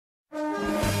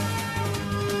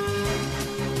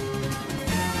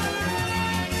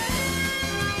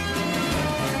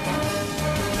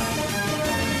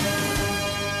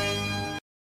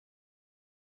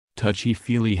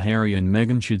Touchy-feely Harry and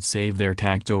Meghan should save their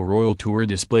tactile royal tour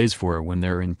displays for when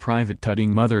they're in private.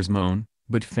 Tutting mothers moan,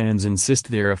 but fans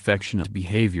insist their affectionate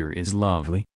behavior is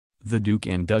lovely. The Duke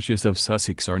and Duchess of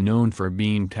Sussex are known for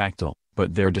being tactile,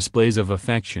 but their displays of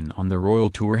affection on the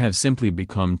royal tour have simply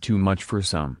become too much for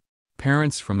some.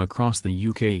 Parents from across the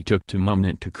UK took to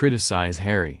Mumsnet to criticise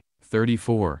Harry,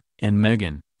 34, and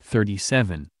Meghan,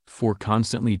 37, for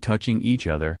constantly touching each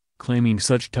other, claiming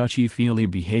such touchy-feely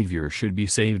behavior should be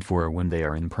saved for when they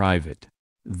are in private.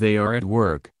 "They are at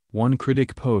work," one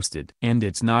critic posted. "And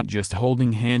it's not just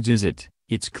holding hands, is it?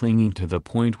 It's clinging to the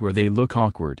point where they look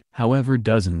awkward." However,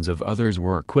 dozens of others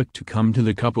were quick to come to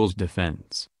the couple's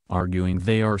defense, arguing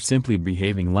they are simply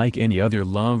behaving like any other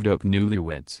loved-up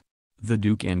newlyweds. The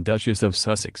Duke and Duchess of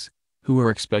Sussex, who are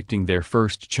expecting their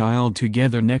first child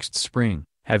together next spring,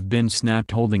 have been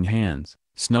snapped holding hands,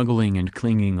 snuggling and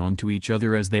clinging onto each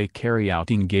other as they carry out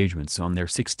engagements on their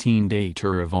 16-day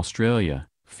tour of Australia,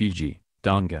 Fiji,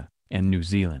 Tonga, and New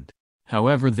Zealand.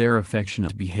 However, their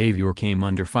affectionate behavior came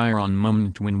under fire on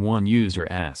Mumsnet when one user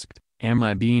asked, "Am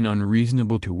I being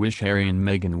unreasonable to wish Harry and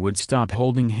Meghan would stop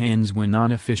holding hands when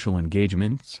on official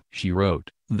engagements?" She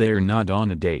wrote, "They're not on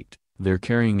a date, they're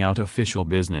carrying out official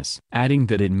business," adding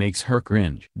that it makes her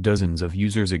cringe. Dozens of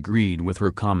users agreed with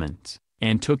her comments,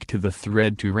 and took to the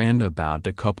thread to rant about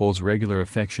the couple's regular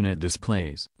affectionate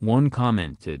displays. One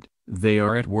commented, "They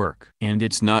are at work. And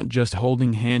it's not just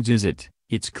holding hands, is it?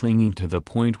 It's clinging to the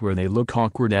point where they look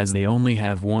awkward as they only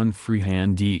have one free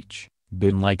hand each,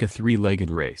 been like a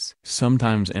three-legged race.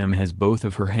 Sometimes M has both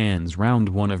of her hands round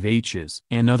one of H's."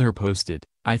 Another posted,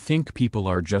 "I think people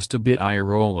are just a bit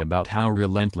eye-roll about how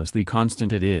relentlessly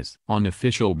constant it is. On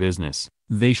official business,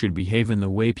 they should behave in the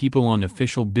way people on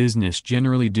official business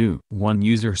generally do." One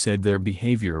user said their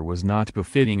behavior was not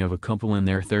befitting of a couple in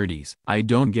their 30s. "I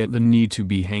don't get the need to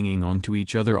be hanging on to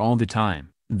each other all the time,"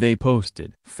 they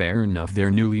posted. "Fair enough, they're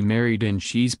newly married and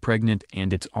she's pregnant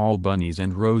and it's all bunnies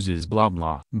and roses blah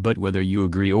blah. But whether you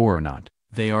agree or not,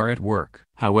 they are at work."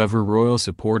 However, royal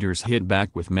supporters hit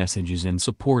back with messages in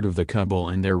support of the couple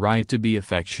and their right to be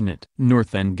affectionate.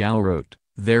 North End Gal wrote,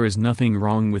 "There is nothing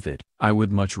wrong with it. I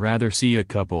would much rather see a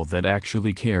couple that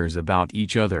actually cares about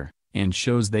each other, and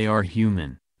shows they are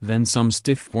human, than some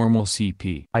stiff formal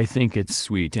CP. I think it's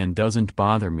sweet and doesn't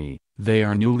bother me. They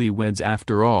are newlyweds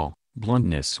after all."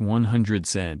 Bluntness 100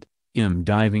 said,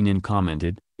 diving in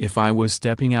commented, "If I was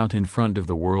stepping out in front of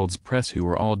the world's press who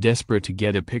were all desperate to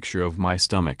get a picture of my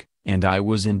stomach, and I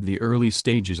was in the early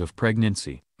stages of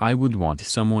pregnancy, I would want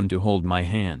someone to hold my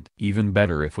hand. Even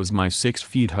better if was my 6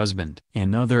 feet husband."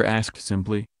 Another asked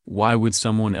simply, "Why would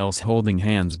someone else holding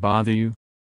hands bother you?